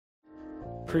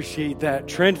Appreciate that.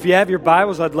 Trent, if you have your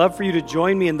Bibles, I'd love for you to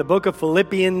join me in the book of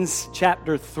Philippians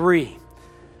chapter 3.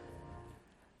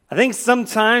 I think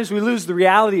sometimes we lose the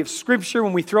reality of Scripture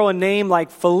when we throw a name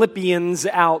like Philippians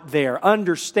out there.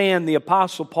 Understand the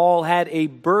Apostle Paul had a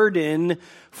burden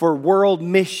for world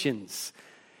missions.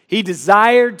 He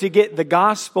desired to get the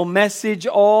gospel message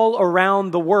all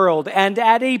around the world. And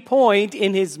at a point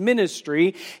in his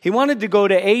ministry, he wanted to go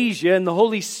to Asia, and the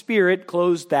Holy Spirit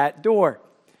closed that door.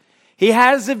 He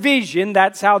has a vision.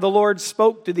 That's how the Lord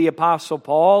spoke to the Apostle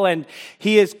Paul. And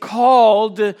he is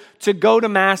called to go to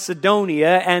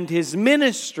Macedonia. And his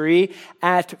ministry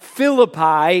at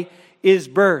Philippi is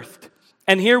birthed.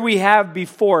 And here we have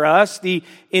before us the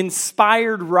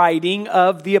inspired writing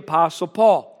of the Apostle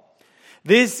Paul.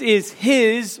 This is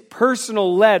his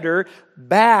personal letter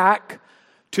back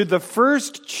to the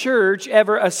first church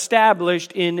ever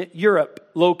established in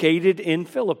Europe, located in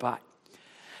Philippi.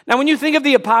 Now, when you think of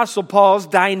the Apostle Paul's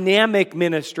dynamic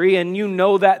ministry, and you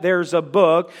know that there's a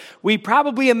book, we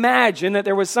probably imagine that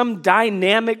there was some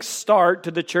dynamic start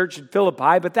to the church at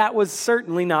Philippi, but that was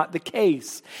certainly not the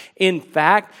case. In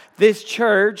fact, this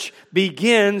church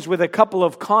begins with a couple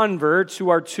of converts who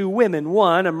are two women.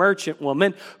 One, a merchant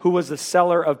woman who was a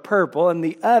seller of purple, and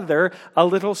the other, a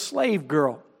little slave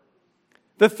girl.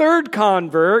 The third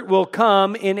convert will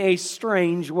come in a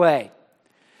strange way.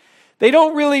 They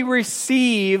don't really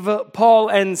receive Paul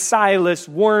and Silas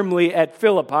warmly at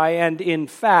Philippi, and in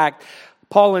fact,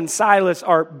 Paul and Silas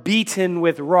are beaten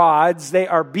with rods. They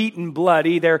are beaten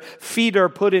bloody. Their feet are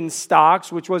put in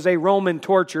stocks, which was a Roman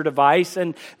torture device,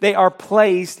 and they are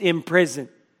placed in prison.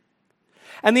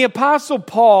 And the Apostle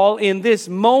Paul, in this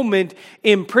moment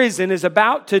in prison, is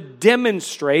about to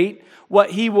demonstrate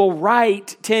what he will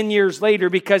write 10 years later,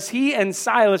 because he and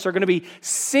Silas are going to be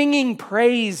singing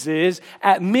praises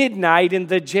at midnight in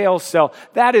the jail cell.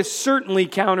 That is certainly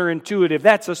counterintuitive.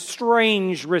 That's a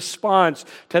strange response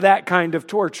to that kind of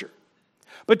torture.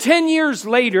 But 10 years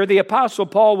later, the Apostle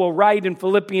Paul will write in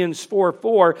Philippians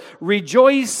 4:4,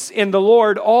 "Rejoice in the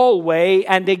Lord always,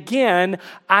 and again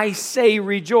I say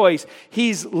rejoice."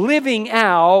 He's living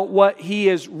out what he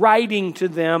is writing to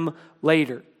them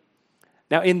later.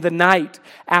 Now, in the night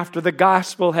after the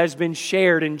gospel has been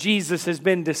shared and Jesus has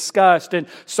been discussed and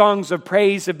songs of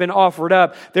praise have been offered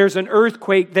up, there's an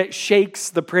earthquake that shakes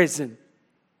the prison.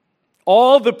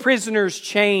 All the prisoners'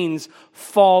 chains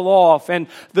fall off, and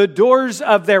the doors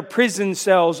of their prison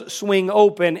cells swing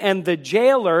open, and the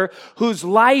jailer, whose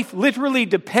life literally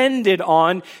depended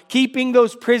on keeping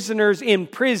those prisoners in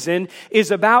prison, is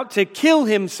about to kill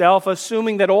himself,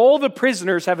 assuming that all the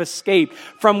prisoners have escaped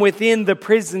from within the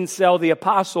prison cell. The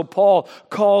Apostle Paul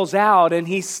calls out, and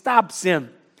he stops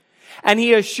him. And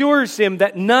he assures him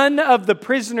that none of the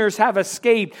prisoners have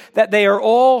escaped, that they are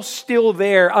all still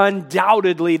there.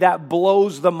 Undoubtedly, that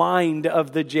blows the mind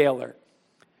of the jailer.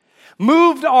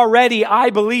 Moved already, I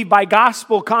believe, by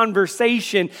gospel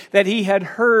conversation that he had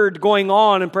heard going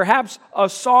on, and perhaps a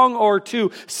song or two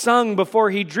sung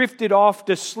before he drifted off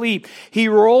to sleep, he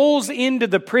rolls into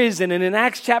the prison. And in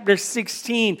Acts chapter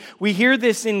 16, we hear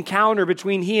this encounter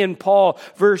between he and Paul,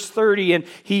 verse 30. And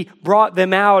he brought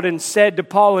them out and said to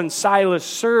Paul and Silas,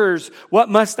 "Sirs, what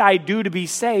must I do to be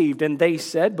saved?" And they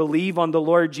said, "Believe on the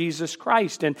Lord Jesus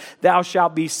Christ, and thou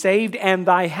shalt be saved, and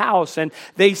thy house." And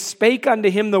they spake unto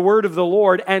him the word of the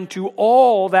Lord, and to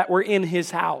all that were in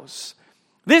his house.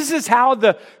 This is how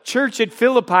the church at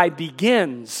Philippi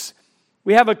begins.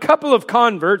 We have a couple of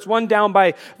converts, one down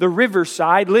by the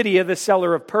riverside, Lydia, the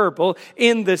seller of purple.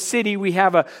 In the city, we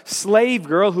have a slave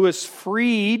girl who is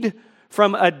freed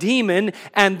from a demon,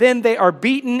 and then they are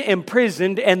beaten,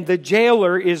 imprisoned, and the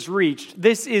jailer is reached.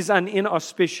 This is an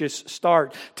inauspicious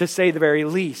start, to say the very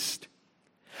least.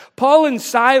 Paul and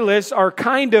Silas are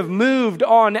kind of moved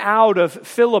on out of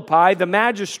Philippi. The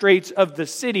magistrates of the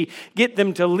city get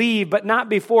them to leave, but not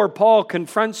before Paul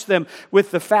confronts them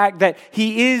with the fact that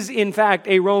he is, in fact,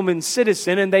 a Roman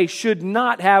citizen, and they should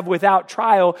not have, without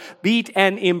trial, beat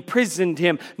and imprisoned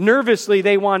him. Nervously,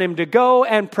 they want him to go,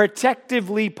 and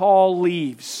protectively, Paul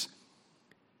leaves.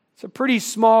 It's a pretty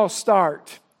small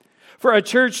start for a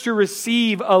church to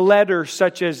receive a letter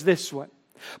such as this one.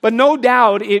 But no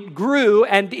doubt it grew,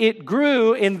 and it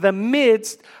grew in the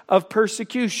midst of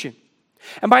persecution.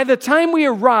 And by the time we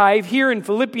arrive here in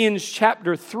Philippians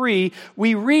chapter 3,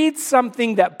 we read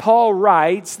something that Paul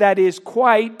writes that is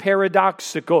quite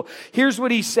paradoxical. Here's what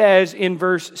he says in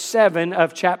verse 7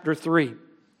 of chapter 3.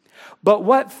 "But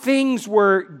what things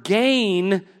were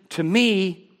gain to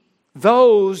me,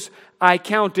 those I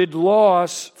counted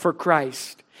loss for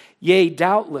Christ. Yea,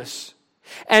 doubtless.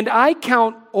 And I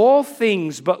count all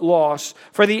things but loss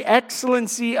for the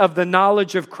excellency of the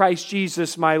knowledge of Christ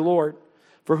Jesus my Lord,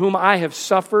 for whom I have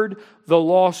suffered the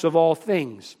loss of all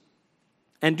things,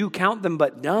 and do count them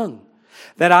but dung,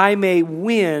 that I may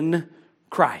win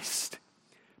Christ.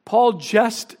 Paul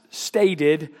just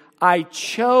stated, I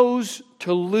chose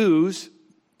to lose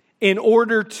in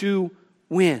order to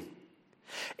win.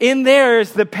 In there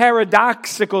is the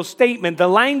paradoxical statement. The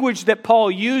language that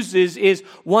Paul uses is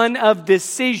one of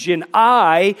decision.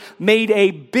 I made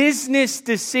a business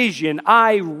decision.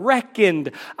 I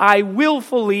reckoned. I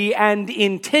willfully and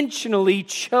intentionally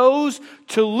chose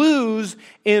to lose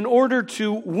in order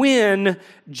to win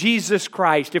Jesus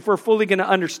Christ. If we're fully going to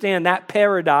understand that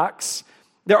paradox,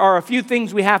 there are a few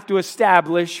things we have to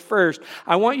establish first.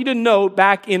 I want you to note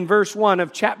back in verse 1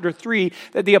 of chapter 3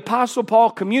 that the Apostle Paul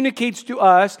communicates to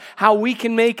us how we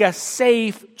can make a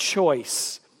safe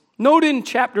choice. Note in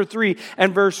chapter 3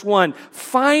 and verse 1,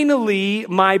 finally,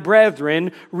 my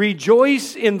brethren,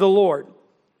 rejoice in the Lord.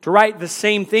 To write the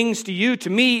same things to you, to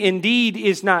me indeed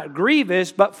is not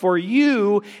grievous, but for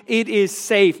you it is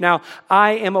safe. Now,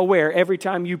 I am aware every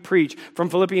time you preach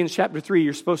from Philippians chapter 3,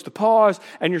 you're supposed to pause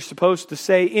and you're supposed to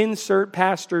say, insert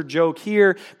pastor joke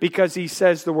here, because he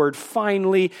says the word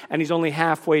finally, and he's only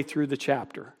halfway through the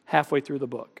chapter, halfway through the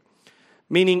book.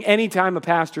 Meaning anytime a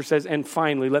pastor says, and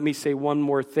finally, let me say one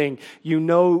more thing, you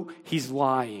know he's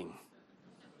lying.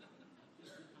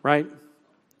 Right?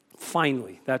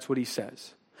 Finally, that's what he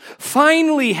says.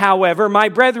 Finally, however, my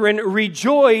brethren,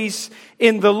 rejoice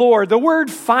in the Lord. The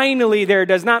word finally there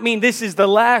does not mean this is the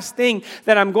last thing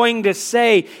that I'm going to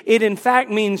say. It in fact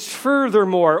means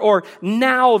furthermore, or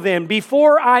now then,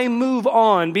 before I move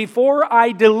on, before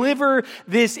I deliver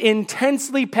this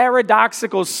intensely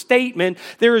paradoxical statement,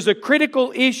 there is a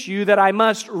critical issue that I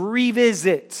must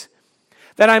revisit,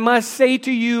 that I must say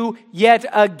to you yet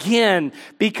again,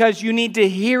 because you need to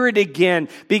hear it again,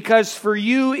 because for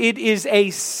you it is a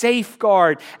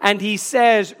safeguard. And he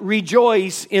says,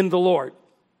 rejoice in the Lord.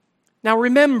 Now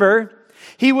remember,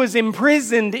 he was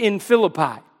imprisoned in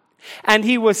Philippi, and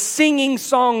he was singing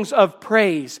songs of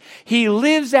praise. He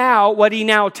lives out what he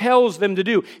now tells them to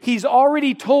do. He's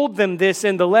already told them this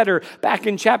in the letter back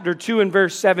in chapter 2 and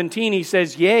verse 17. He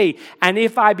says, yea, and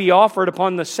if I be offered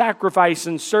upon the sacrifice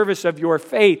and service of your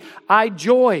faith, I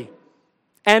joy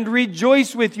and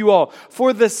rejoice with you all.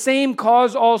 For the same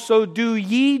cause also do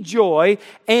ye joy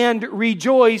and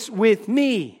rejoice with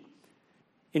me.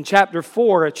 In chapter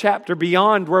 4, a chapter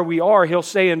beyond where we are, he'll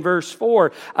say in verse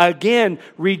 4, again,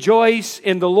 rejoice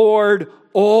in the Lord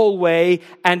always,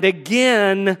 and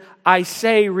again I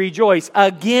say rejoice.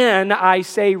 Again I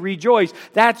say rejoice.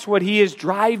 That's what he is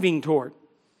driving toward.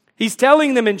 He's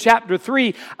telling them in chapter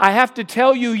 3, I have to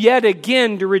tell you yet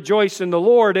again to rejoice in the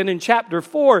Lord. And in chapter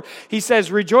 4, he says,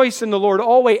 rejoice in the Lord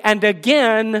always, and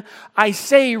again I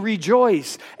say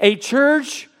rejoice. A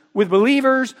church with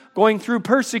believers going through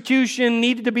persecution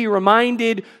needed to be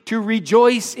reminded to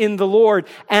rejoice in the Lord.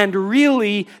 And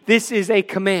really, this is a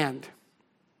command.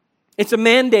 It's a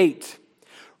mandate.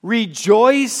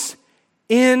 Rejoice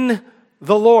in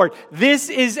the Lord.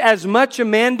 This is as much a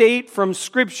mandate from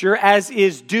Scripture as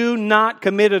is do not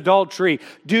commit adultery,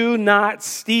 do not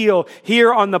steal.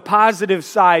 Here on the positive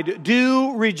side,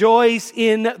 do rejoice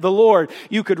in the Lord.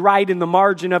 You could write in the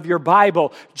margin of your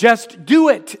Bible, just do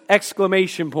it!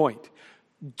 Exclamation point.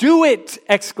 Do it!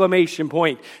 Exclamation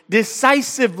point.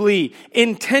 Decisively,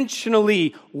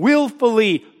 intentionally,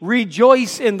 willfully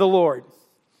rejoice in the Lord.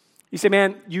 You say,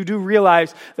 man, you do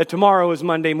realize that tomorrow is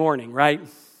Monday morning, right?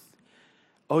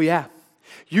 Oh yeah.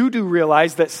 You do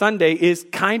realize that Sunday is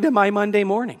kind of my Monday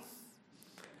morning.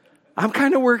 I'm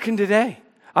kind of working today.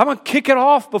 I'm going to kick it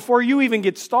off before you even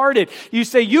get started. You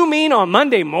say, you mean on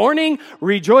Monday morning,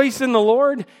 rejoice in the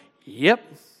Lord? Yep.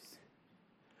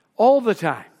 All the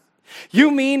time.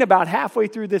 You mean about halfway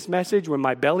through this message when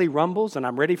my belly rumbles and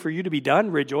I'm ready for you to be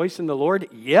done, rejoice in the Lord?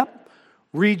 Yep.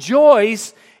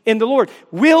 Rejoice in the Lord.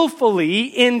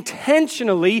 Willfully,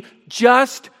 intentionally,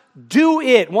 just do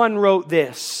it. One wrote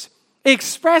this.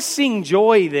 Expressing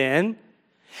joy then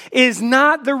is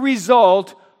not the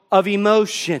result of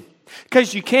emotion.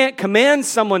 Because you can't command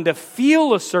someone to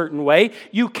feel a certain way.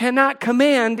 You cannot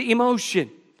command emotion.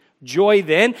 Joy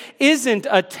then isn't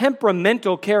a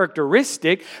temperamental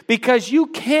characteristic because you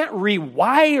can't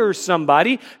rewire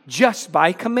somebody just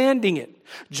by commanding it.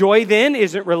 Joy then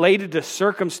isn't related to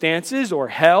circumstances or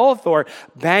health or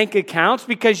bank accounts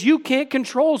because you can't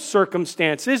control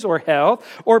circumstances or health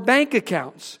or bank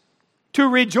accounts. To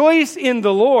rejoice in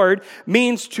the Lord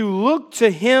means to look to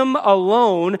Him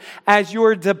alone as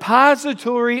your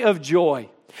depository of joy.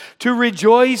 To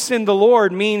rejoice in the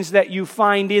Lord means that you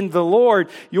find in the Lord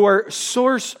your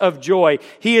source of joy.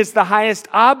 He is the highest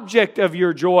object of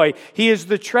your joy. He is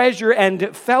the treasure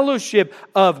and fellowship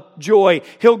of joy.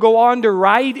 He'll go on to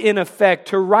write, in effect,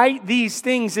 to write these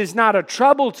things is not a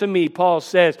trouble to me, Paul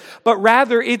says, but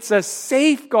rather it's a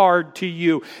safeguard to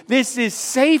you. This is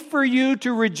safe for you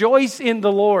to rejoice in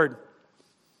the Lord.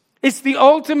 It's the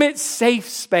ultimate safe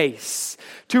space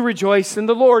to rejoice in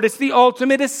the Lord. It's the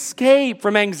ultimate escape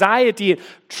from anxiety and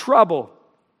trouble.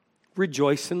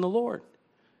 Rejoice in the Lord.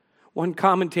 One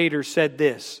commentator said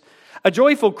this: a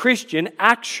joyful Christian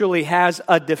actually has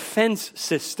a defense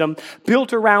system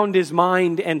built around his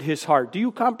mind and his heart. Do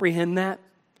you comprehend that?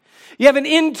 You have an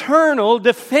internal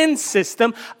defense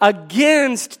system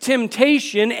against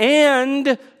temptation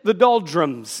and the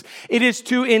doldrums. It is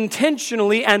to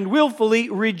intentionally and willfully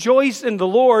rejoice in the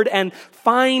Lord and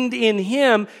find in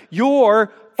Him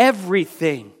your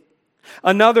everything.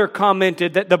 Another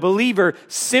commented that the believer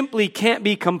simply can't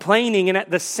be complaining and at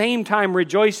the same time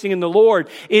rejoicing in the Lord.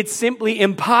 It's simply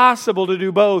impossible to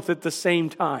do both at the same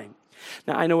time.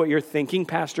 Now, I know what you're thinking,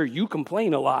 Pastor, you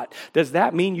complain a lot. Does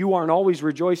that mean you aren't always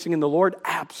rejoicing in the Lord?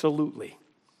 Absolutely.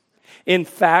 In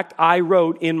fact, I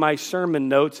wrote in my sermon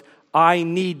notes, I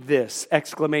need this!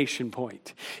 Exclamation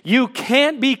point. You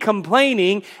can't be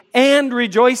complaining and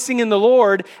rejoicing in the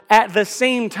Lord at the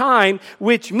same time,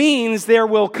 which means there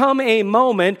will come a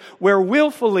moment where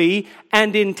willfully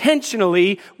and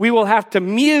intentionally we will have to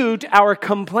mute our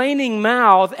complaining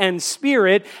mouth and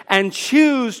spirit and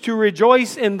choose to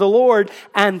rejoice in the Lord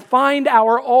and find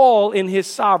our all in His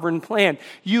sovereign plan.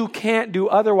 You can't do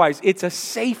otherwise. It's a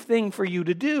safe thing for you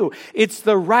to do. It's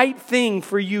the right thing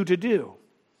for you to do.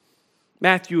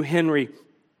 Matthew Henry,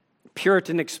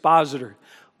 Puritan expositor,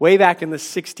 way back in the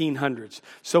 1600s.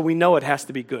 So we know it has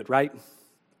to be good, right?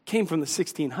 Came from the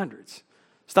 1600s.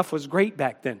 Stuff was great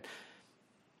back then.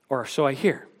 Or so I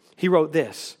hear. He wrote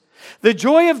this: the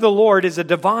joy of the Lord is a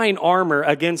divine armor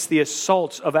against the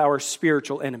assaults of our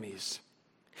spiritual enemies,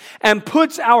 and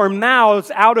puts our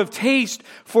mouths out of taste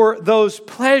for those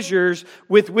pleasures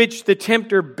with which the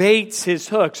tempter baits his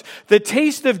hooks. The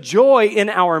taste of joy in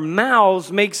our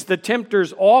mouths makes the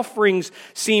tempter's offerings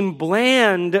seem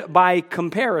bland by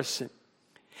comparison.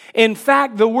 In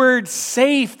fact, the word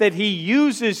safe that he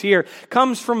uses here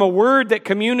comes from a word that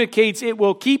communicates it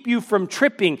will keep you from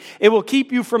tripping. It will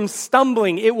keep you from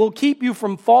stumbling. It will keep you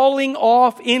from falling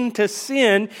off into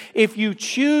sin if you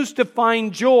choose to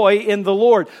find joy in the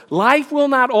Lord. Life will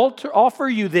not offer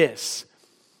you this.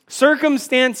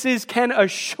 Circumstances can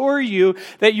assure you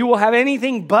that you will have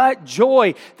anything but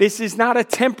joy. This is not a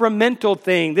temperamental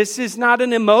thing. This is not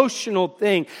an emotional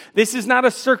thing. This is not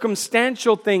a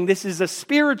circumstantial thing. This is a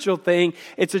spiritual thing.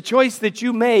 It's a choice that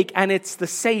you make, and it's the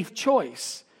safe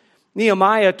choice.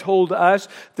 Nehemiah told us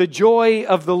the joy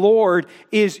of the Lord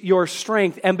is your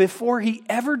strength. And before he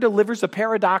ever delivers a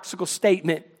paradoxical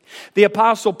statement, the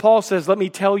Apostle Paul says, let me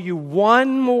tell you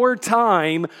one more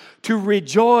time to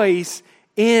rejoice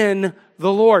in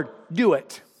the Lord. Do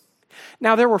it.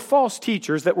 Now, there were false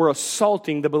teachers that were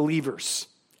assaulting the believers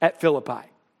at Philippi.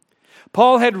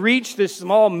 Paul had reached this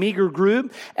small, meager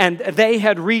group, and they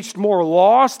had reached more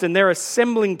lost, and they're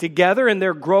assembling together, and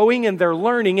they're growing, and they're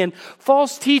learning, and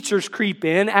false teachers creep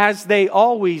in, as they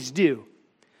always do.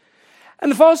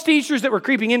 And the false teachers that were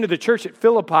creeping into the church at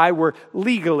Philippi were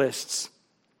legalists.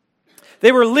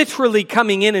 They were literally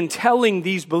coming in and telling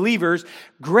these believers,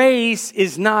 grace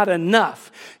is not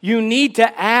enough. You need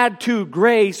to add to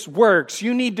grace works.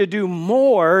 You need to do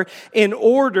more in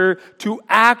order to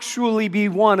actually be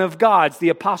one of God's. The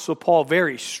Apostle Paul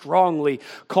very strongly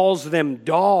calls them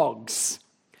dogs.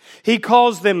 He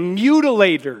calls them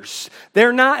mutilators.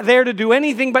 They're not there to do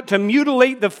anything but to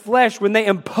mutilate the flesh when they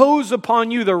impose upon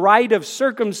you the rite of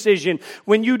circumcision,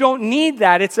 when you don't need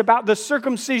that. It's about the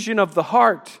circumcision of the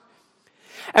heart.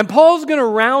 And Paul's going to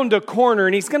round a corner,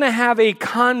 and he's going to have a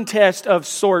contest of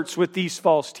sorts with these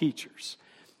false teachers.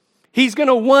 He's going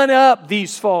to one-up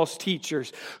these false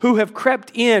teachers who have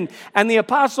crept in, and the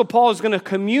Apostle Paul is going to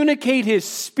communicate his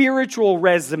spiritual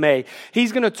resume.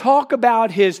 He's going to talk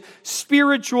about his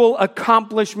spiritual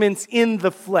accomplishments in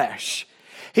the flesh.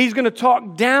 He's going to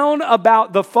talk down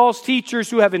about the false teachers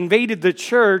who have invaded the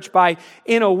church by,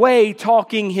 in a way,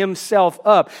 talking himself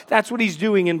up. That's what he's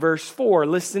doing in verse 4.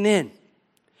 Listen in.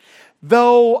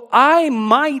 Though I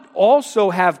might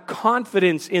also have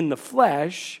confidence in the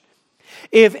flesh,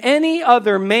 if any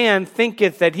other man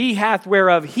thinketh that he hath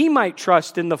whereof he might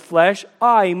trust in the flesh,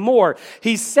 I more.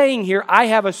 He's saying here, I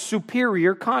have a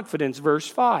superior confidence. Verse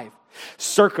 5.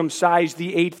 Circumcised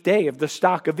the 8th day of the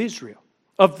stock of Israel,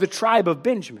 of the tribe of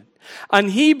Benjamin, an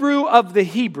Hebrew of the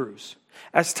Hebrews,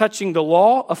 As touching the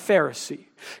law, a Pharisee.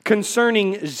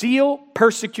 Concerning zeal,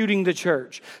 persecuting the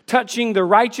church. Touching the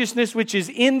righteousness which is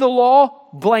in the law,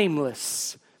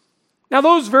 blameless. Now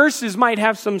those verses might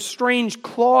have some strange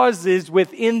clauses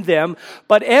within them,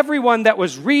 but everyone that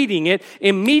was reading it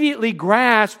immediately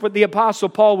grasped what the Apostle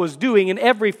Paul was doing, and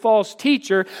every false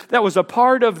teacher that was a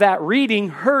part of that reading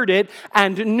heard it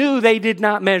and knew they did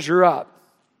not measure up.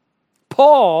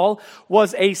 Paul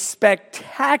was a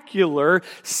spectacular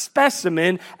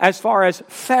specimen as far as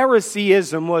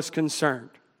Phariseeism was concerned.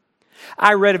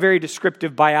 I read a very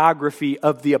descriptive biography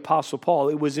of the Apostle Paul.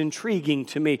 It was intriguing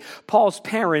to me. Paul's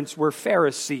parents were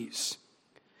Pharisees.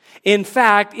 In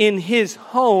fact, in his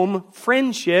home,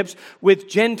 friendships with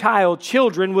Gentile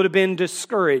children would have been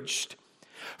discouraged.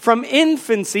 From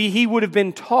infancy, he would have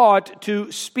been taught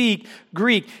to speak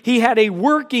Greek. He had a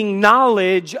working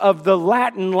knowledge of the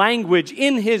Latin language.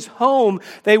 In his home,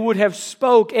 they would have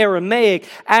spoke Aramaic.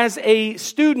 As a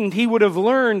student, he would have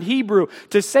learned Hebrew.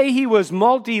 To say he was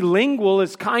multilingual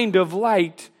is kind of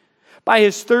light. By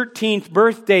his 13th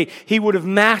birthday, he would have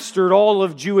mastered all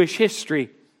of Jewish history,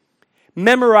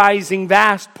 memorizing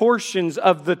vast portions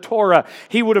of the Torah.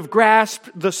 He would have grasped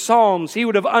the Psalms. He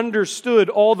would have understood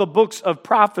all the books of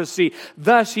prophecy.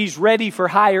 Thus, he's ready for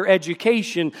higher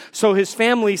education. So his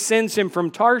family sends him from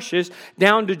Tarshish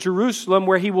down to Jerusalem,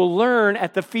 where he will learn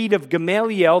at the feet of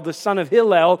Gamaliel, the son of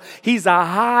Hillel. He's a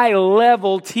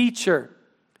high-level teacher.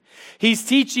 He's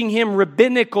teaching him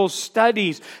rabbinical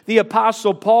studies. The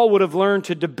Apostle Paul would have learned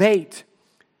to debate,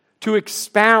 to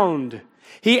expound.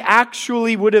 He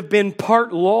actually would have been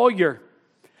part lawyer,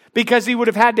 because he would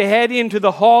have had to head into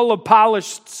the hall of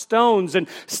polished stones and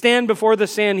stand before the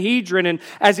Sanhedrin. And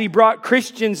as he brought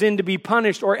Christians in to be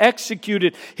punished or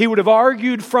executed, he would have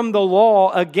argued from the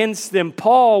law against them.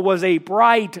 Paul was a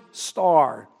bright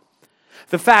star.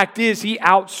 The fact is, he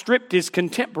outstripped his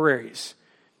contemporaries.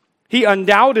 He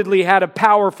undoubtedly had a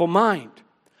powerful mind.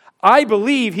 I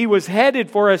believe he was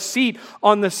headed for a seat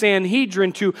on the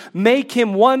Sanhedrin to make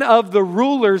him one of the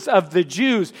rulers of the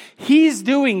Jews. He's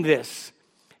doing this.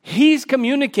 He's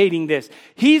communicating this.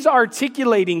 He's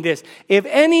articulating this. If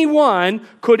anyone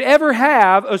could ever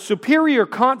have a superior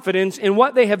confidence in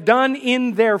what they have done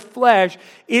in their flesh,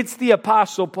 it's the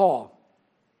Apostle Paul.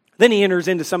 Then he enters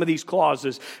into some of these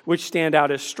clauses which stand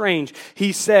out as strange.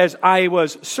 He says, I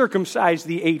was circumcised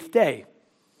the 8th day.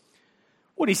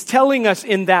 What he's telling us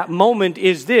in that moment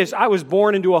is this: I was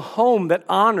born into a home that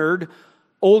honored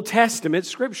Old Testament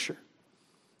Scripture.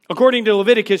 According to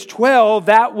Leviticus 12,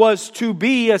 that was to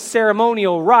be a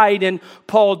ceremonial rite, and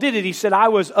Paul did it. He said, I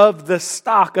was of the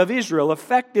stock of Israel.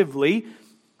 Effectively,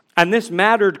 and this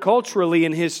mattered culturally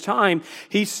in his time,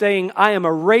 he's saying, I am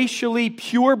a racially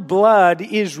pure blood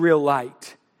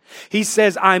Israelite. He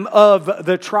says, I'm of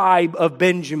the tribe of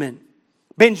Benjamin.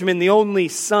 Benjamin, the only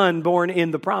son born in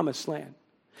the Promised Land.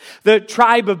 The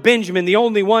tribe of Benjamin, the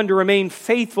only one to remain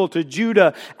faithful to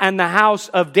Judah and the house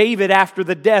of David after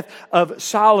the death of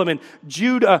Solomon.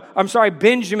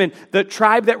 Benjamin, the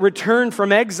tribe that returned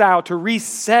from exile to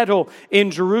resettle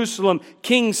in Jerusalem.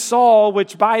 King Saul,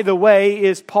 which by the way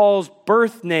is Paul's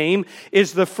birth name,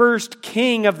 is the first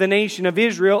king of the nation of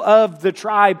Israel of the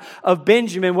tribe of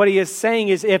Benjamin. What he is saying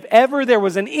is, if ever there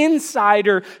was an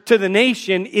insider to the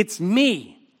nation, it's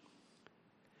me.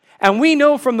 And we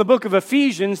know from the book of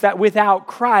Ephesians that without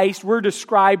Christ, we're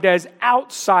described as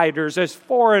outsiders, as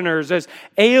foreigners, as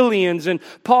aliens. And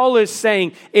Paul is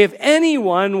saying, if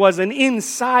anyone was an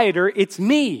insider, it's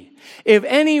me. If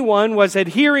anyone was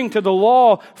adhering to the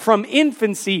law from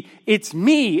infancy, it's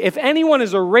me. If anyone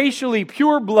is a racially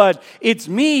pure blood, it's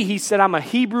me. He said, I'm a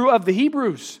Hebrew of the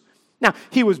Hebrews. Now,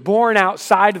 he was born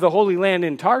outside of the Holy Land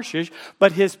in Tarshish,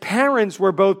 but his parents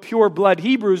were both pure blood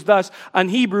Hebrews, thus an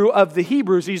Hebrew of the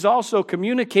Hebrews. He's also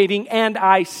communicating, and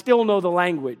I still know the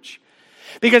language.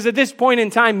 Because at this point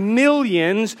in time,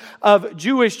 millions of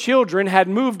Jewish children had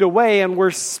moved away and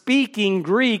were speaking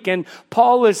Greek. And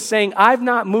Paul is saying, I've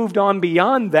not moved on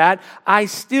beyond that. I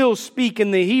still speak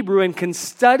in the Hebrew and can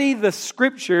study the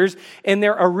scriptures in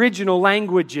their original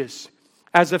languages.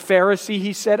 As a Pharisee,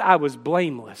 he said, I was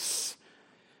blameless.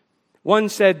 One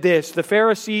said this: the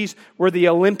Pharisees were the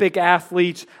Olympic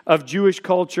athletes of Jewish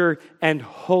culture and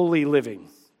holy living.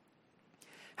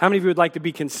 How many of you would like to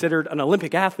be considered an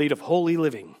Olympic athlete of holy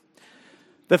living?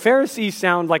 The Pharisees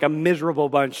sound like a miserable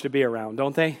bunch to be around,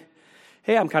 don't they?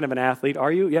 Hey, I'm kind of an athlete.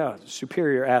 Are you? Yeah,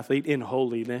 superior athlete in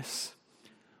holiness.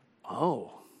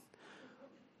 Oh,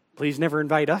 please never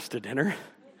invite us to dinner.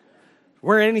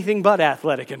 We're anything but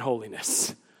athletic in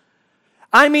holiness.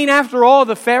 I mean, after all,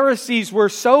 the Pharisees were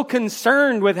so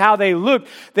concerned with how they looked.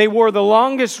 They wore the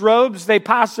longest robes they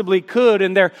possibly could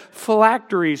and their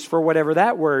phylacteries, for whatever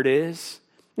that word is.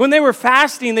 When they were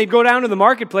fasting, they'd go down to the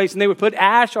marketplace and they would put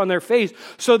ash on their face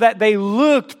so that they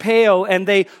looked pale and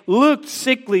they looked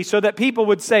sickly, so that people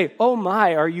would say, "Oh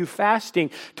my, are you fasting?"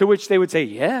 To which they would say,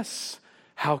 "Yes,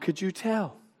 how could you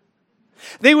tell?"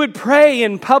 They would pray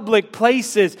in public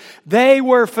places. They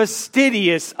were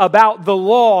fastidious about the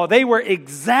law. They were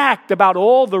exact about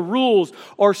all the rules,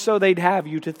 or so they'd have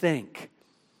you to think.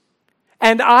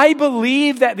 And I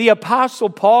believe that the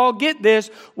Apostle Paul, get this,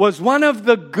 was one of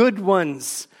the good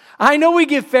ones. I know we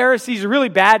give Pharisees a really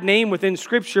bad name within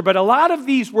Scripture, but a lot of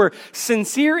these were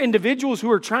sincere individuals who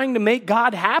were trying to make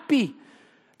God happy.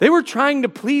 They were trying to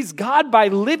please God by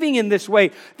living in this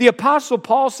way. The Apostle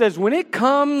Paul says, when it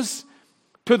comes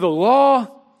to the law,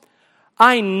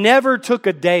 I never took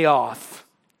a day off.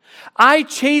 I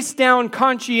chased down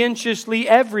conscientiously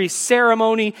every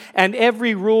ceremony and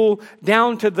every rule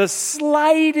down to the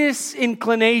slightest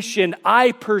inclination.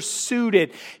 I pursued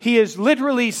it. He is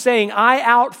literally saying, I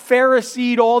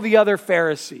out-Pharisaied all the other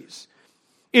Pharisees.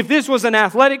 If this was an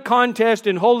athletic contest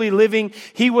in holy living,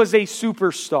 he was a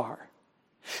superstar.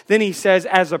 Then he says,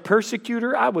 as a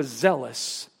persecutor, I was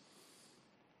zealous.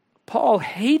 Paul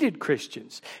hated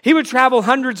Christians. He would travel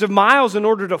hundreds of miles in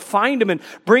order to find them and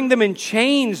bring them in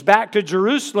chains back to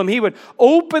Jerusalem. He would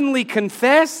openly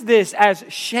confess this as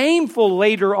shameful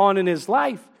later on in his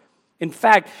life. In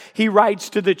fact, he writes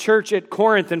to the church at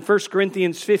Corinth in 1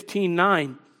 Corinthians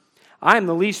 15:9, I am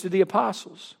the least of the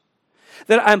apostles,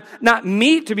 that I'm not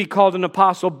meet to be called an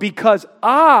apostle because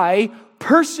I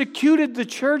persecuted the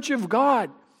church of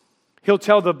God. He'll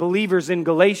tell the believers in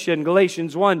Galatia, in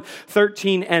Galatians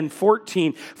 1:13 and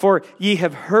 14, for ye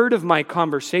have heard of my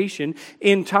conversation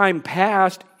in time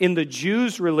past in the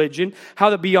Jews' religion,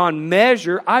 how that beyond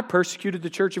measure I persecuted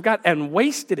the church of God and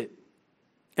wasted it,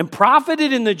 and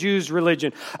profited in the Jews'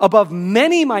 religion above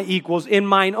many my equals in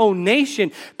mine own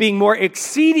nation, being more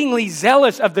exceedingly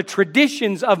zealous of the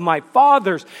traditions of my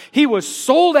fathers. He was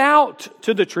sold out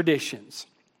to the traditions.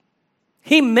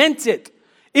 He meant it.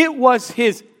 It was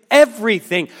his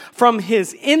everything. From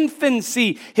his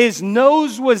infancy, his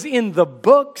nose was in the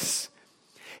books.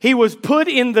 He was put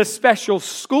in the special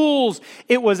schools.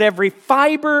 It was every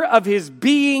fiber of his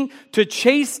being to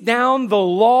chase down the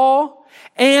law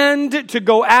and to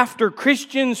go after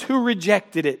Christians who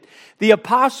rejected it. The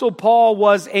Apostle Paul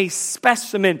was a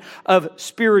specimen of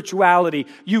spirituality.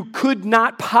 You could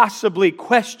not possibly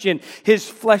question his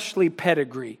fleshly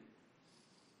pedigree.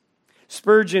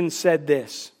 Spurgeon said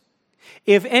this,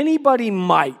 if anybody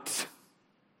might,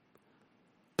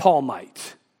 Paul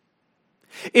might.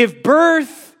 If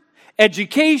birth,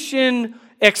 education,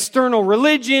 external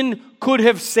religion could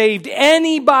have saved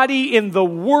anybody in the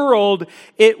world,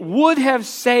 it would have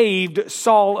saved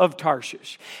Saul of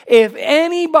Tarshish. If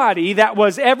anybody that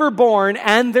was ever born,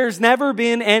 and there's never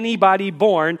been anybody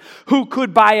born, who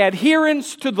could by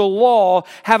adherence to the law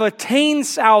have attained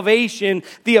salvation,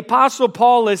 the Apostle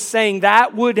Paul is saying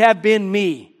that would have been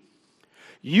me.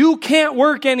 You can't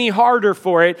work any harder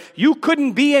for it. You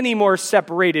couldn't be any more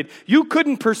separated. You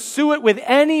couldn't pursue it with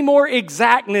any more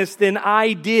exactness than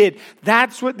I did.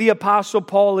 That's what the Apostle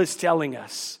Paul is telling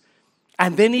us.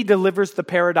 And then he delivers the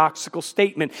paradoxical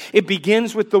statement. It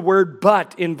begins with the word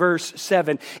but in verse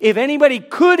 7. If anybody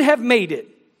could have made it,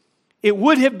 it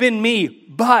would have been me.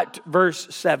 But,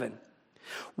 verse 7.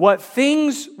 What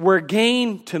things were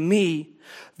gain to me,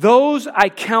 those I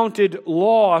counted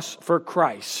loss for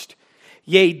Christ.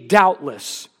 Yea,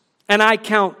 doubtless, and I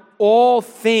count all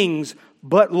things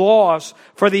but loss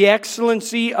for the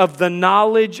excellency of the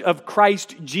knowledge of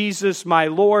Christ Jesus my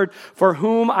Lord, for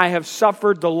whom I have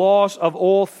suffered the loss of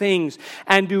all things,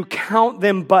 and do count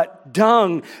them but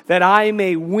dung, that I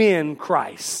may win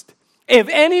Christ. If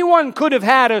anyone could have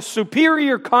had a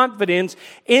superior confidence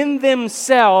in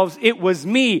themselves, it was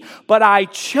me. But I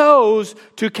chose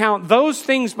to count those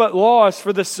things but loss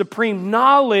for the supreme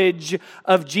knowledge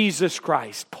of Jesus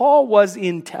Christ. Paul was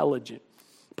intelligent.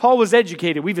 Paul was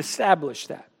educated. We've established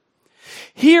that.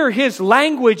 Here, his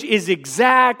language is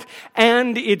exact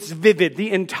and it's vivid.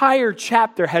 The entire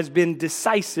chapter has been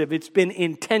decisive. It's been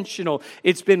intentional.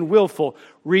 It's been willful.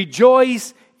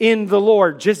 Rejoice in the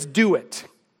Lord. Just do it.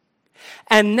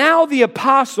 And now the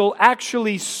apostle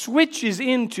actually switches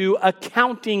into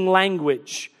accounting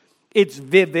language. It's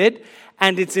vivid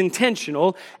and it's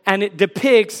intentional and it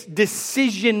depicts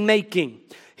decision making.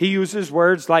 He uses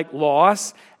words like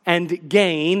loss and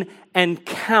gain and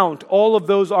count. All of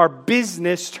those are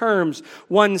business terms.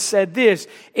 One said this,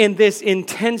 in this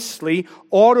intensely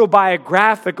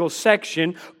autobiographical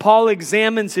section, Paul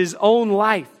examines his own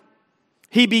life.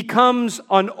 He becomes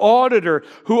an auditor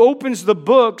who opens the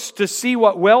books to see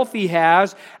what wealth he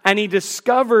has, and he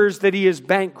discovers that he is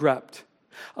bankrupt.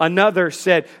 Another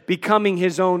said, becoming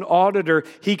his own auditor,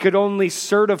 he could only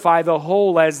certify the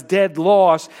whole as dead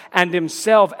loss and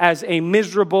himself as a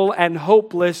miserable and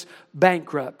hopeless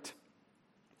bankrupt.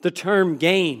 The term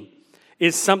gain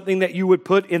is something that you would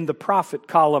put in the profit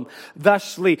column.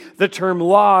 Thusly, the term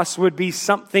loss would be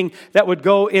something that would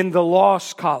go in the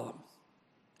loss column.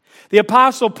 The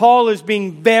Apostle Paul is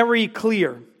being very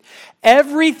clear.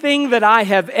 Everything that I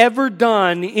have ever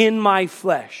done in my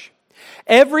flesh,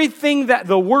 everything that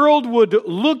the world would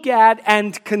look at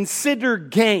and consider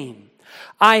gain,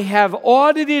 I have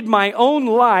audited my own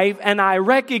life, and I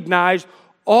recognize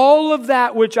all of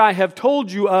that which I have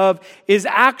told you of is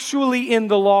actually in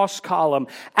the loss column.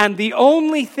 And the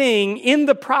only thing in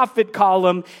the profit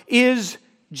column is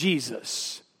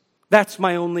Jesus. That's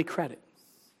my only credit.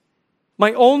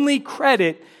 My only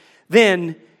credit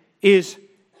then is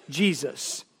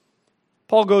Jesus.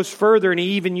 Paul goes further and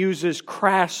he even uses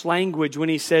crass language when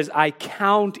he says, I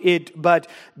count it but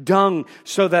dung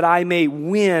so that I may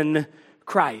win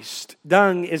Christ.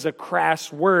 Dung is a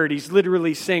crass word. He's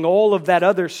literally saying all of that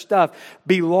other stuff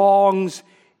belongs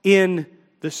in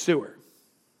the sewer.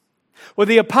 What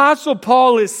the Apostle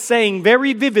Paul is saying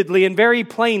very vividly and very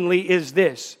plainly is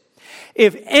this.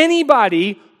 If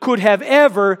anybody could have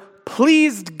ever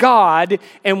pleased God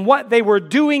and what they were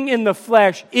doing in the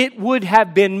flesh, it would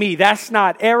have been me. That's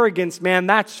not arrogance, man.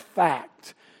 That's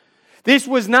fact. This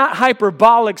was not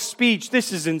hyperbolic speech.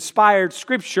 This is inspired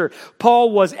scripture.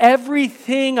 Paul was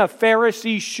everything a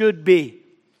Pharisee should be.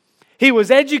 He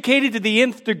was educated to the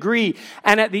nth degree.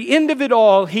 And at the end of it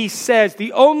all, he says,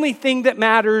 the only thing that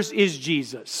matters is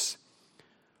Jesus.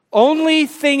 Only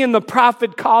thing in the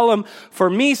prophet column for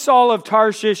me, Saul of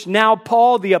Tarshish, now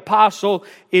Paul the apostle,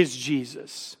 is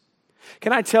Jesus.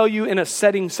 Can I tell you, in a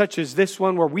setting such as this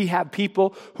one where we have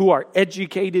people who are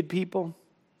educated people,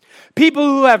 people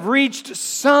who have reached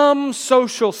some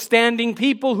social standing,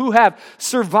 people who have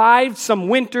survived some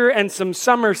winter and some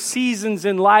summer seasons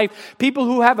in life, people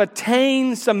who have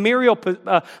attained some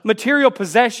material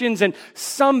possessions and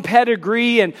some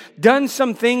pedigree and done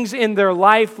some things in their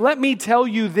life, let me tell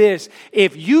you this,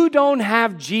 if you don't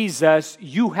have Jesus,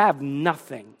 you have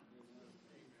nothing.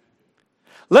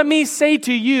 Let me say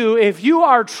to you, if you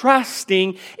are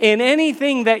trusting in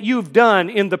anything that you've done,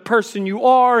 in the person you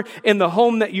are, in the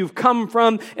home that you've come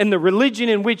from, in the religion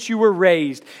in which you were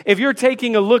raised, if you're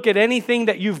taking a look at anything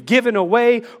that you've given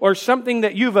away or something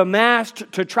that you've amassed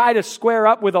to try to square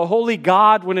up with a holy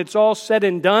God when it's all said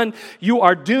and done, you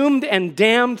are doomed and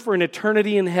damned for an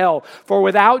eternity in hell. For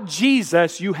without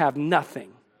Jesus, you have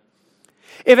nothing.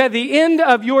 If at the end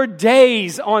of your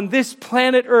days on this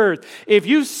planet Earth, if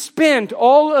you spent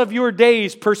all of your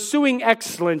days pursuing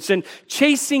excellence and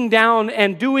chasing down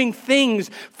and doing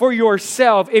things for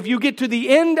yourself, if you get to the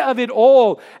end of it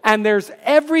all and there's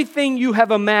everything you have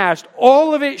amassed,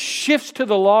 all of it shifts to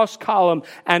the lost column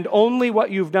and only what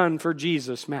you've done for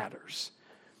Jesus matters.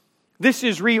 This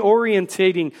is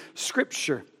reorientating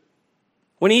Scripture.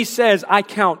 When he says, I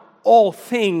count all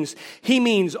things, he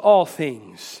means all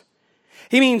things.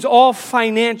 He means all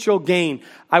financial gain,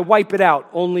 I wipe it out,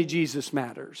 only Jesus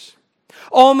matters.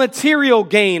 All material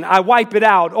gain, I wipe it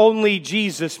out, only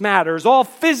Jesus matters. All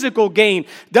physical gain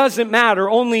doesn't matter,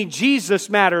 only Jesus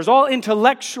matters. All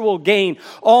intellectual gain,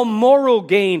 all moral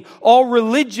gain, all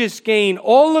religious gain,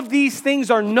 all of these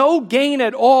things are no gain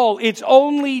at all. It's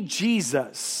only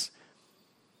Jesus.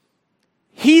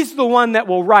 He's the one that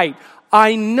will write,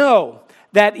 I know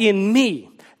that in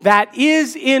me, that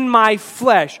is in my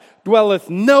flesh, dwelleth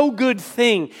no good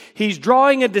thing. He's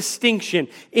drawing a distinction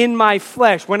in my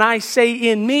flesh. When I say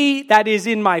in me, that is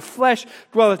in my flesh,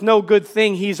 dwelleth no good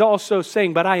thing. He's also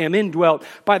saying, but I am indwelt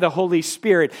by the Holy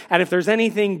Spirit. And if there's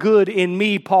anything good in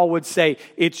me, Paul would say,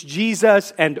 it's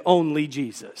Jesus and only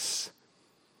Jesus.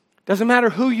 Doesn't matter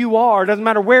who you are, doesn't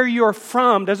matter where you're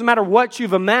from, doesn't matter what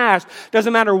you've amassed,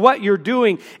 doesn't matter what you're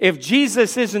doing. If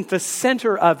Jesus isn't the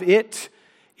center of it,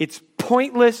 it's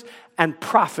pointless and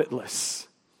profitless.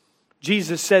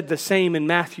 Jesus said the same in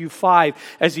Matthew 5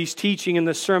 as he's teaching in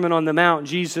the Sermon on the Mount.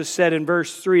 Jesus said in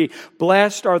verse 3,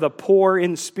 blessed are the poor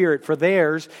in spirit, for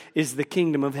theirs is the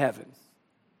kingdom of heaven.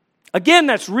 Again,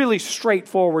 that's really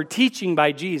straightforward teaching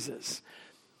by Jesus.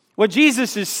 What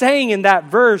Jesus is saying in that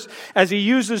verse, as he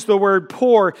uses the word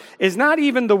poor, is not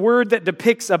even the word that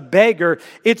depicts a beggar.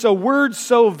 It's a word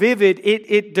so vivid,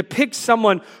 it depicts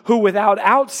someone who without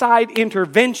outside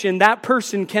intervention, that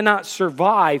person cannot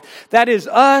survive. That is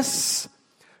us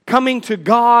coming to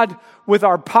God with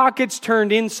our pockets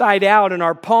turned inside out and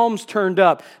our palms turned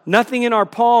up. Nothing in our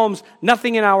palms,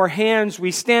 nothing in our hands.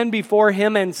 We stand before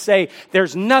Him and say,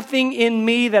 there's nothing in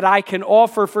me that I can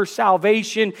offer for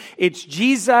salvation. It's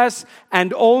Jesus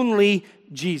and only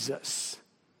Jesus.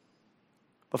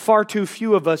 But far too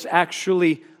few of us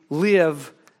actually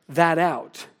live that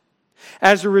out.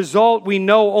 As a result, we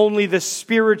know only the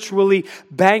spiritually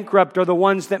bankrupt are the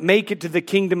ones that make it to the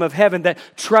kingdom of heaven, that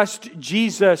trust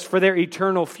Jesus for their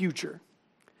eternal future.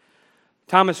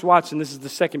 Thomas Watson, this is the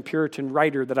second Puritan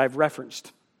writer that I've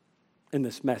referenced in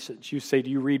this message. You say, do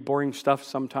you read boring stuff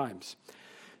sometimes?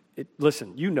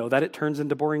 Listen, you know that it turns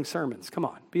into boring sermons. Come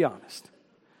on, be honest.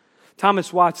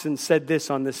 Thomas Watson said this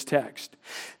on this text.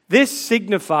 This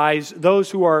signifies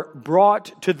those who are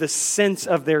brought to the sense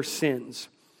of their sins,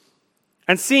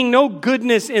 and seeing no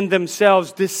goodness in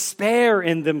themselves, despair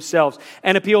in themselves,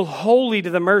 and appeal wholly to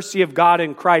the mercy of God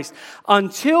in Christ.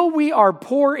 Until we are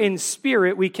poor in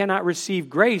spirit, we cannot receive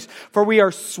grace, for we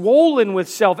are swollen with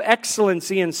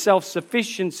self-excellency and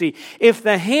self-sufficiency. If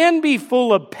the hand be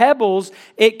full of pebbles,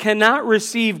 it cannot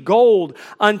receive gold.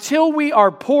 Until we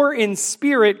are poor in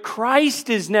spirit, Christ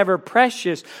is never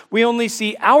precious. We only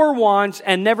see our wants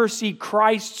and never see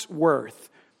Christ's worth.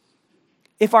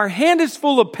 If our hand is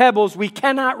full of pebbles, we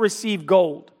cannot receive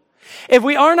gold. If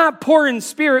we are not poor in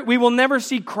spirit, we will never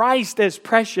see Christ as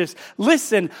precious.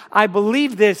 Listen, I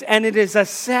believe this, and it is a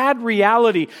sad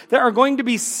reality. There are going to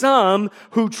be some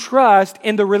who trust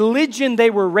in the religion they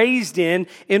were raised in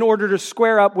order to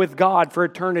square up with God for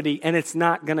eternity, and it's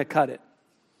not going to cut it.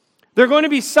 There are going to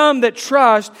be some that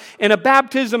trust in a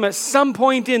baptism at some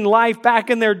point in life back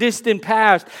in their distant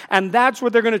past, and that's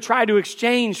what they're going to try to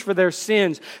exchange for their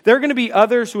sins. There are going to be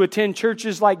others who attend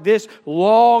churches like this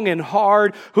long and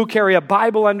hard, who carry a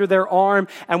Bible under their arm,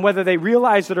 and whether they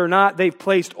realize it or not, they've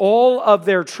placed all of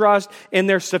their trust in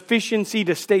their sufficiency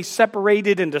to stay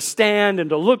separated and to stand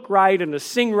and to look right and to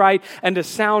sing right and to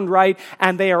sound right,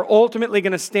 and they are ultimately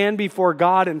going to stand before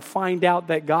God and find out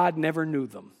that God never knew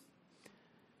them.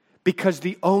 Because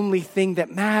the only thing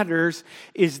that matters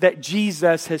is that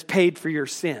Jesus has paid for your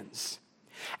sins.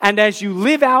 And as you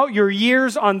live out your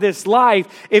years on this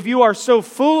life, if you are so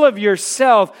full of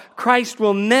yourself, Christ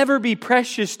will never be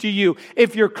precious to you.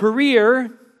 If your career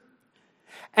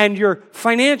and your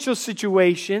financial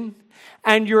situation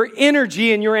and your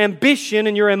energy and your ambition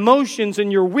and your emotions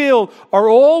and your will are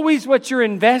always what you're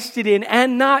invested in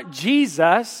and not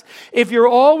Jesus, if you're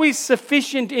always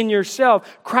sufficient in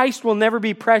yourself, Christ will never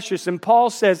be precious. And Paul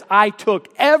says, I took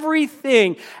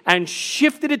everything and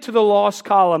shifted it to the lost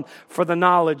column for the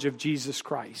knowledge of Jesus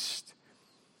Christ.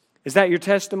 Is that your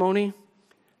testimony?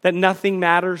 That nothing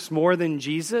matters more than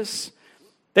Jesus?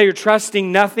 That you're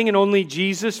trusting nothing and only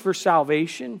Jesus for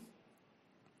salvation?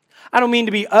 I don't mean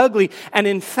to be ugly, and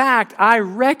in fact, I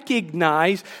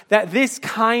recognize that this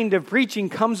kind of preaching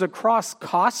comes across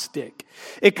caustic.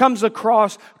 It comes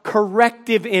across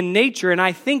corrective in nature, and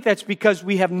I think that's because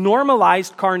we have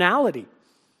normalized carnality.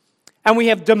 And we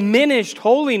have diminished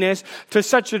holiness to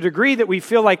such a degree that we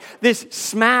feel like this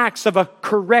smacks of a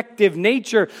corrective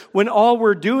nature when all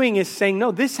we're doing is saying,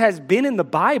 no, this has been in the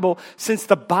Bible since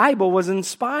the Bible was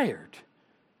inspired.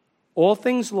 All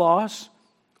things lost,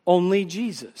 only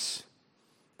Jesus.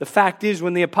 The fact is,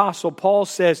 when the Apostle Paul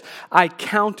says, I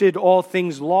counted all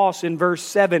things lost in verse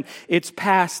 7, it's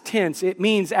past tense. It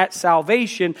means at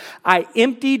salvation, I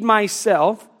emptied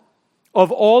myself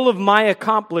of all of my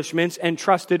accomplishments and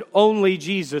trusted only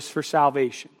Jesus for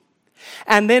salvation.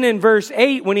 And then in verse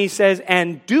 8, when he says,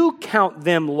 and do count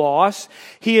them lost,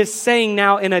 he is saying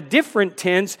now in a different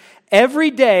tense, every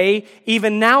day,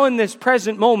 even now in this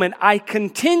present moment, I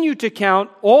continue to count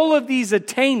all of these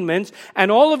attainments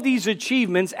and all of these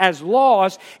achievements as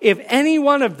lost if any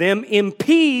one of them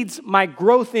impedes my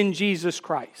growth in Jesus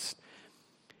Christ.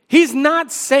 He's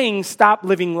not saying stop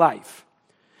living life.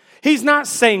 He's not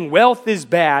saying wealth is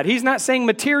bad. He's not saying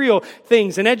material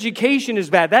things and education is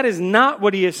bad. That is not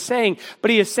what he is saying. But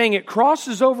he is saying it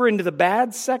crosses over into the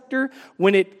bad sector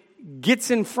when it gets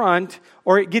in front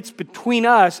or it gets between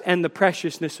us and the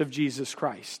preciousness of Jesus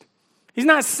Christ. He's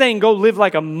not saying go live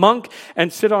like a monk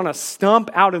and sit on a stump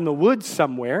out in the woods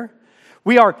somewhere.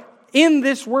 We are in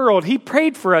this world. He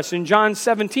prayed for us in John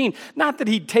 17. Not that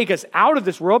he'd take us out of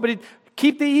this world, but he'd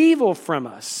Keep the evil from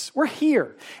us. We're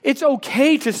here. It's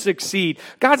okay to succeed.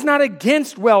 God's not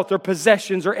against wealth or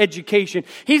possessions or education.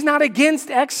 He's not against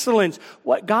excellence.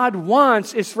 What God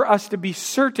wants is for us to be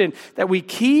certain that we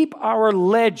keep our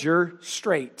ledger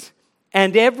straight.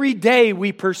 And every day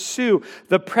we pursue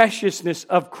the preciousness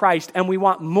of Christ, and we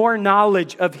want more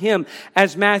knowledge of Him.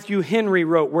 As Matthew Henry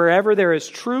wrote, wherever there is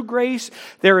true grace,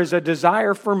 there is a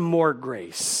desire for more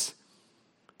grace.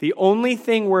 The only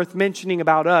thing worth mentioning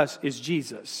about us is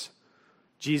Jesus.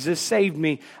 Jesus saved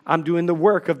me. I'm doing the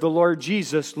work of the Lord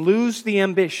Jesus. Lose the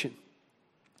ambition.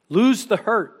 Lose the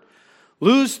hurt.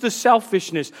 Lose the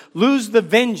selfishness. Lose the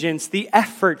vengeance, the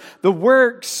effort, the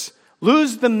works.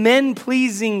 Lose the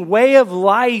men-pleasing way of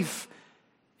life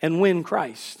and win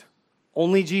Christ.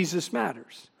 Only Jesus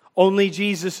matters. Only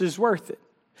Jesus is worth it.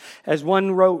 As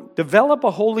one wrote, develop a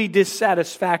holy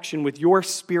dissatisfaction with your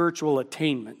spiritual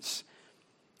attainments.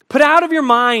 Put out of your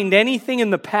mind anything in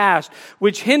the past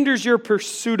which hinders your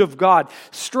pursuit of God.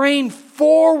 Strain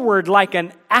forward like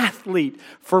an athlete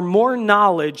for more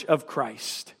knowledge of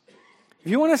Christ. If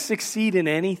you want to succeed in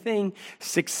anything,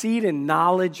 succeed in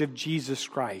knowledge of Jesus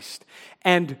Christ.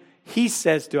 And He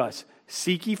says to us,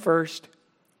 seek ye first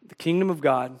the kingdom of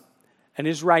God and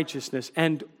His righteousness,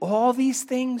 and all these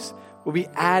things will be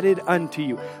added unto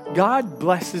you. God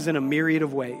blesses in a myriad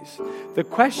of ways. The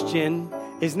question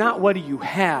is not what do you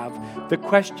have, the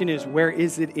question is where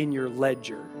is it in your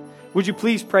ledger? Would you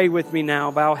please pray with me now,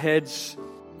 bow heads.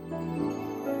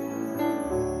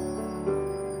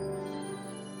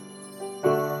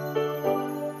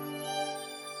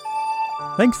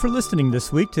 Thanks for listening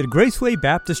this week to the Graceway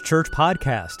Baptist Church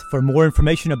podcast. For more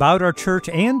information about our church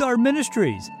and our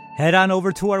ministries, head on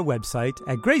over to our website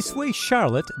at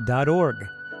gracewaycharlotte.org.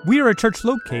 We are a church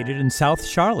located in South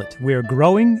Charlotte. We are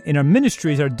growing and our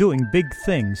ministries are doing big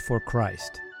things for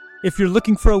Christ. If you're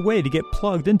looking for a way to get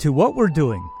plugged into what we're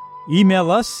doing, email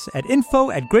us at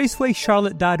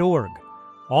info@gracewaycharlotte.org.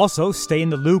 Also, stay in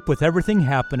the loop with everything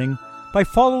happening by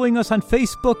following us on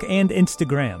Facebook and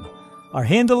Instagram. Our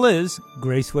handle is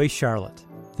Graceway Charlotte.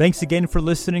 Thanks again for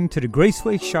listening to the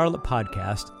Graceway Charlotte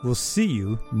podcast. We'll see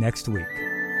you next week.